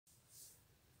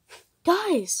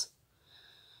Guys,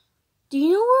 do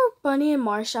you know where Bunny and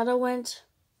Marshadow went?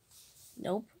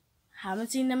 Nope.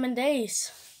 Haven't seen them in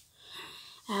days.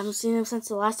 I haven't seen them since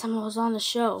the last time I was on the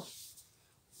show,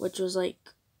 which was like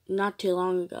not too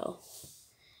long ago.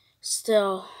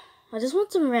 Still, I just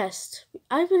want some rest.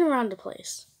 I've been around the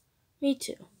place. Me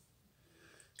too.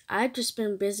 I've just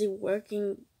been busy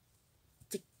working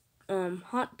to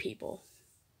hunt people.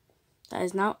 That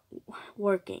is not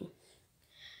working.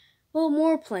 Well,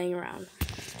 more playing around.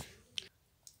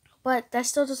 But that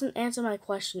still doesn't answer my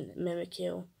question,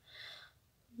 Mimikyu.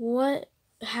 What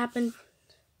happened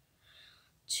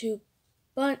to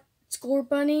Score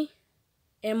Bunny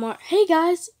and Hey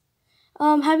guys,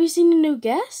 have you seen a new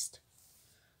guest?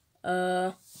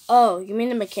 Oh, you mean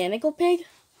the mechanical pig?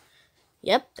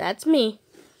 Yep, that's me.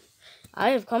 I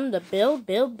have come to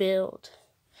build.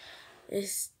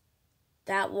 Is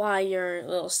that why your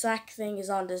little sack thing is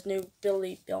on this new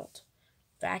Billy built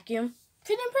vacuum?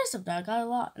 Pretty impressive, Doug. Got a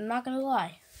lot. I'm not gonna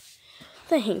lie.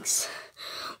 Thanks.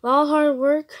 A lot of hard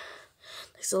work.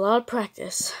 Takes a lot of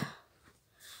practice.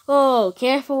 Oh,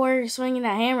 careful where you're swinging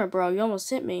that hammer, bro. You almost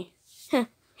hit me.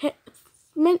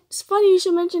 It's funny you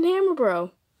should mention hammer,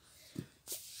 bro.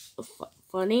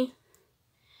 Funny?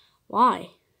 Why?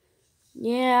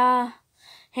 Yeah,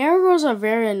 hammer bros are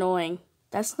very annoying.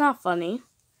 That's not funny.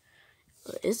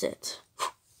 Or is it?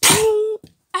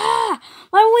 Ah!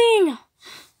 My wing!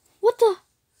 What the?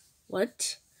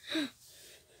 What?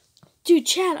 Dude,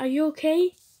 Chad, are you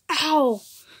okay? Ow!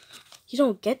 You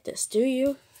don't get this, do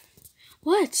you?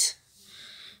 What?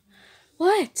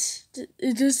 What?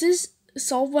 Does this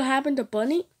solve what happened to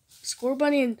Bunny? Score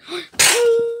Bunny and... ah!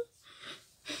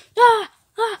 Ah!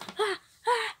 Ah! Ah!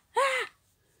 Ah!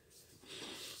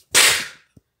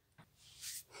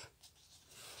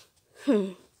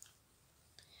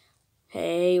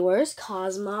 Hey, where's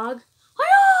Cosmog?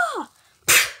 Hiya!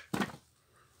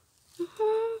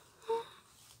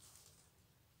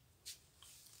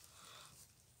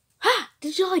 Ha!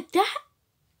 Did you like that?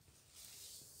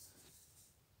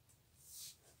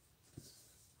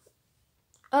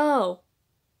 Oh.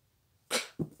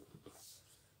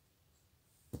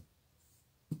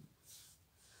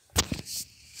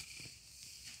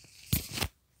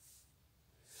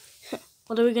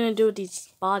 What are we gonna do with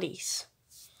these bodies?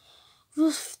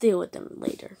 We'll deal with them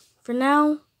later. For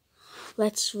now,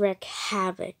 let's wreak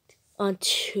havoc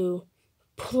onto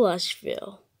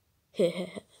Plushville.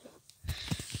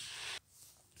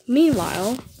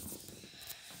 Meanwhile,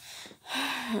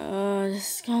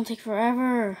 this is gonna take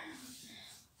forever.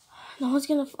 No one's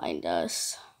gonna find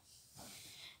us.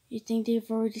 You think they've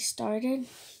already started?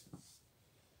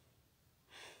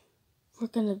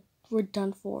 We're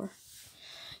done for.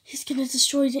 He's gonna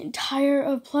destroy the entire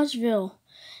of Plushville,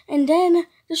 and then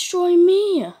destroy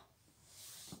me.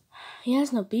 He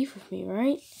has no beef with me,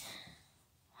 right?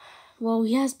 Well,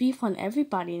 he has beef on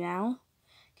everybody now,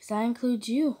 because that includes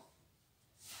you.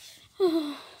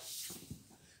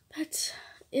 But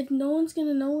if no one's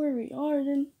gonna know where we are,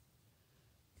 then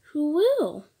who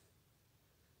will?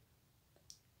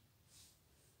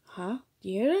 Huh? Do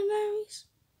you hear that noise?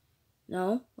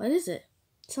 No? What is it?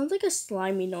 It sounds like a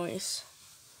slimy noise.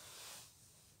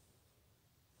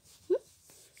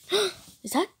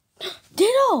 Is that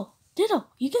Ditto? Ditto,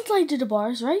 you can slide to the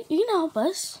bars, right? You can help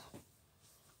us.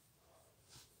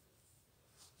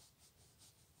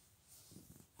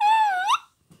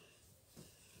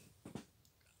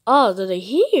 Oh, they're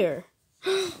here.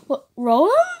 What,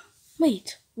 Rotom?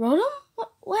 Wait, Rotom?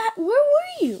 What? Where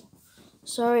were you?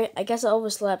 Sorry, I guess I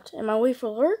overslept. Am I late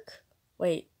for work?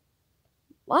 Wait,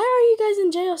 why are you guys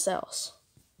in jail cells?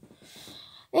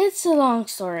 It's a long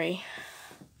story.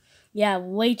 Yeah,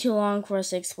 way too long for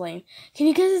us to explain. Can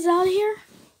you get us out of here?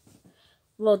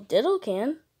 Well, Diddle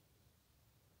can.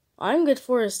 I'm good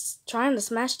for trying to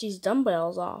smash these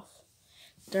dumbbells off.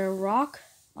 They're rock.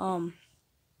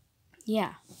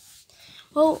 Yeah.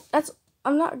 Well,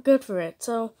 I'm not good for it,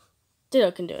 so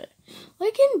Ditto can do it.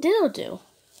 What can Ditto do?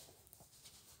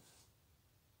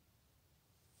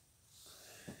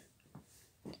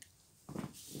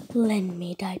 Lend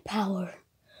me thy power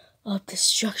of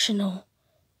destructional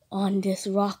on this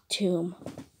rock tomb.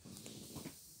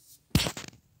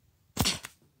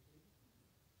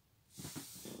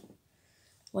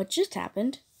 What just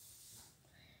happened?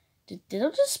 Did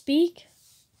Ditto just speak?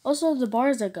 Also, the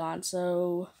bars are gone,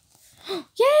 so...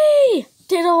 Yay!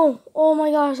 Ditto! Oh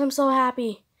my gosh, I'm so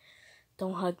happy.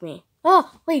 Don't hug me.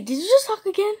 Oh, wait, did you just talk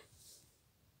again?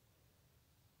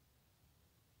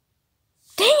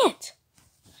 Dang it!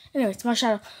 Anyway, it's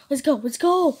Marshadow. Let's go, let's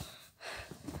go!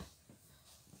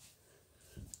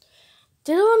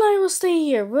 Ditto and I will stay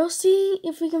here. We'll see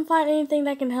if we can find anything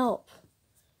that can help.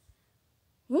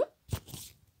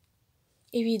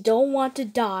 If you don't want to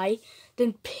die,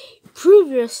 then prove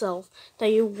yourself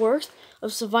that you're worth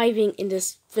of surviving in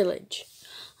this village.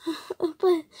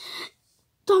 But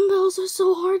dumbbells are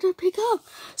so hard to pick up.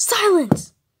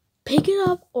 Silence! Pick it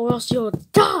up or else you'll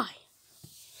die.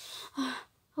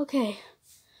 Okay.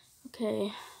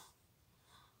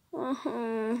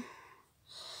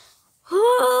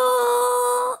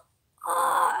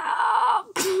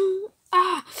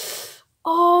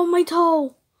 Oh, my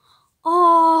toe.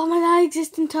 Oh, my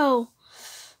non-existent toe.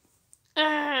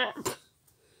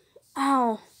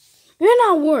 Ow. You're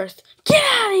not worth. Get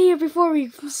out of here before we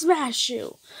smash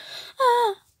you.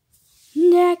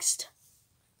 Next.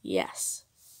 Yes.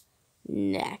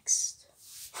 Next.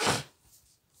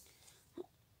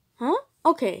 Huh?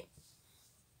 Okay.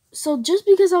 So just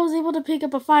because I was able to pick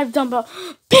up a 5 dumbbell,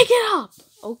 pick it up!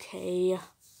 Okay.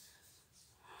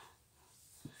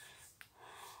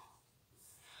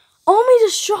 Only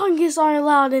the strongest are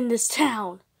allowed in this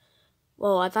town.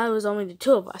 Well, I thought it was only the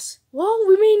 2 of us. Well,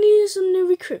 we may need some new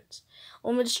recruits.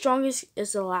 Only the strongest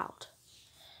is allowed.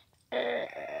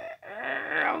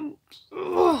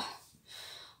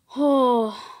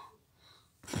 Oh.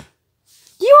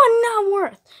 You are not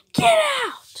worth. Get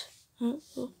out!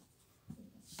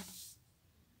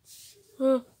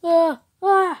 Who's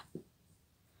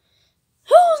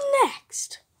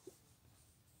next?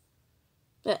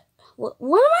 What am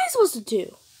I supposed to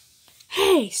do?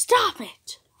 Hey, stop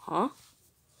it! Huh?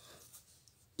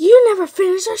 You never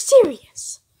finished our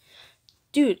series.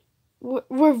 Dude,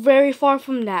 we're very far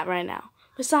from that right now.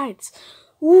 Besides,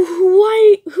 who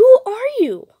are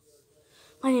you?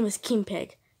 My name is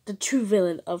Kingpig, the true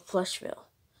villain of Plushville.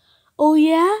 Oh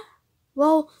yeah?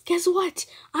 Well, guess what?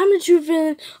 I'm the true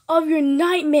villain of your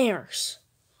nightmares.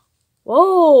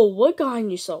 Whoa, what got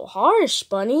you so harsh,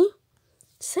 Bunny?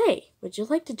 Say, would you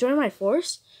like to join my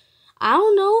force? I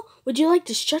don't know. Would you like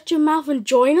to shut your mouth and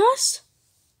join us?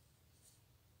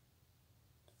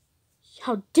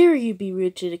 How dare you be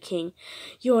rude to the king?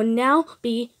 You will now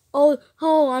be... Oh,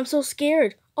 I'm so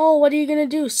scared. Oh, what are you gonna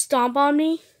do? Stomp on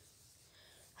me?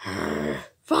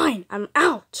 Fine, I'm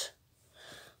out.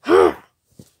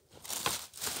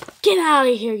 Get out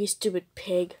of here, you stupid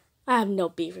pig. I have no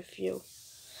beef with you.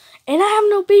 And I have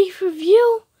no beef with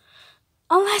you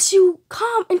unless you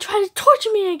come and try to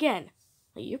torture me again.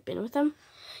 Well, you've been with him.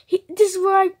 His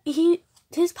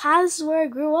past is where I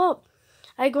grew up.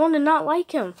 I grown to not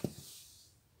like him.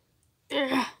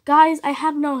 Guys, I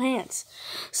have no hands.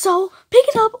 So, pick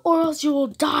it up or else you will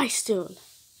die soon.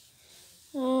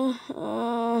 You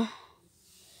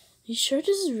sure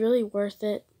this is really worth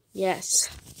it? Yes.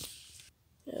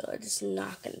 This is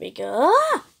not gonna be good.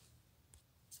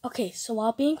 Okay, so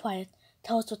while being quiet,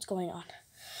 tell us what's going on.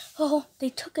 Oh, they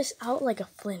took us out like a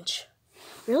flinch.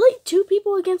 Really? 2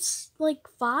 people against,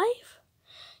 5?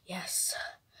 Yes.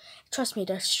 Trust me,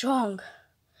 they're strong.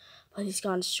 But he's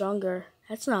gotten stronger.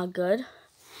 That's not good.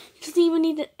 He doesn't even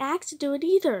need an axe to do it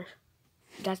either.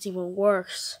 That's even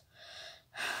worse.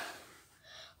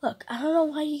 Look, I don't know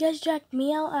why you guys dragged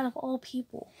me out of all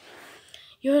people.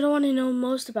 You're the one who knows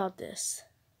most about this.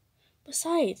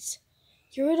 Besides,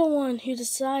 you're the one who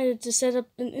decided to set up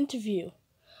an interview.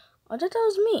 I thought that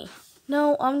was me.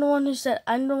 No, I'm the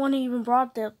one who even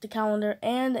brought the calendar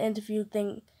and the interview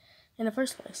thing in the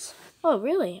first place. Oh,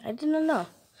 really? I didn't know.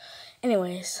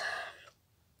 Anyways,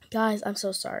 guys, I'm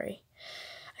so sorry.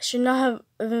 I should not have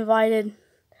invited,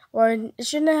 or I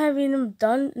shouldn't have even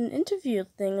done an interview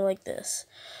thing like this.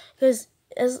 Because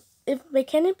if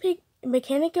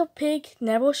Mechanical Pig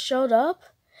never showed up,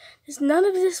 none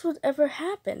of this would ever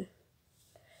happen.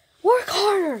 Work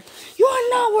harder! You are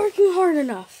not working hard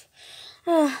enough.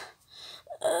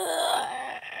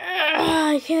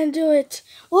 I can't do it.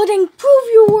 Well, then prove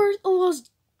your worth or else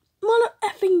mother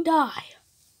effing die.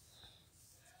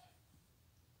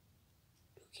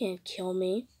 You can't kill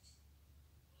me.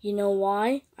 You know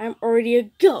why? I'm already a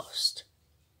ghost.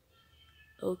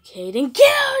 Okay, then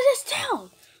get out of this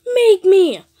town. Make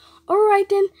me. Alright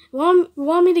then.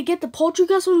 Want me to get the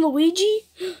poltergeist from Luigi?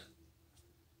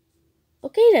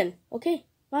 Okay then. Okay,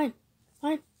 fine.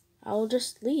 I'll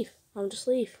just leave.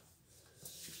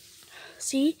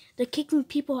 See? They're kicking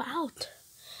people out.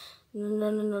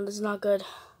 No, this is not good.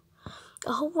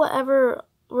 I hope whatever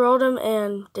Rotom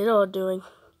and Ditto are doing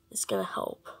is gonna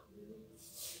help.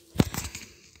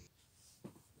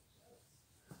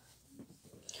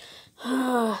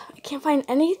 I can't find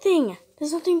anything.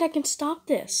 There's nothing that can stop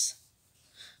this.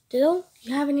 Ditto,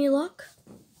 you have any luck?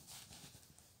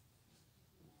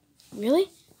 Really?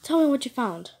 Tell me what you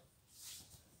found.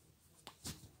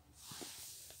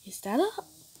 Is that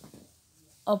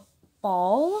a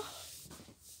ball?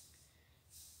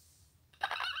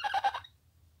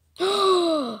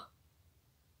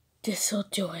 This'll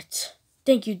do it.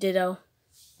 Thank you, Ditto.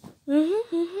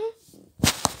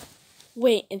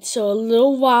 Wait until a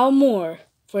little while more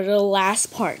for the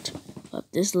last part of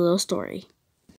this little story.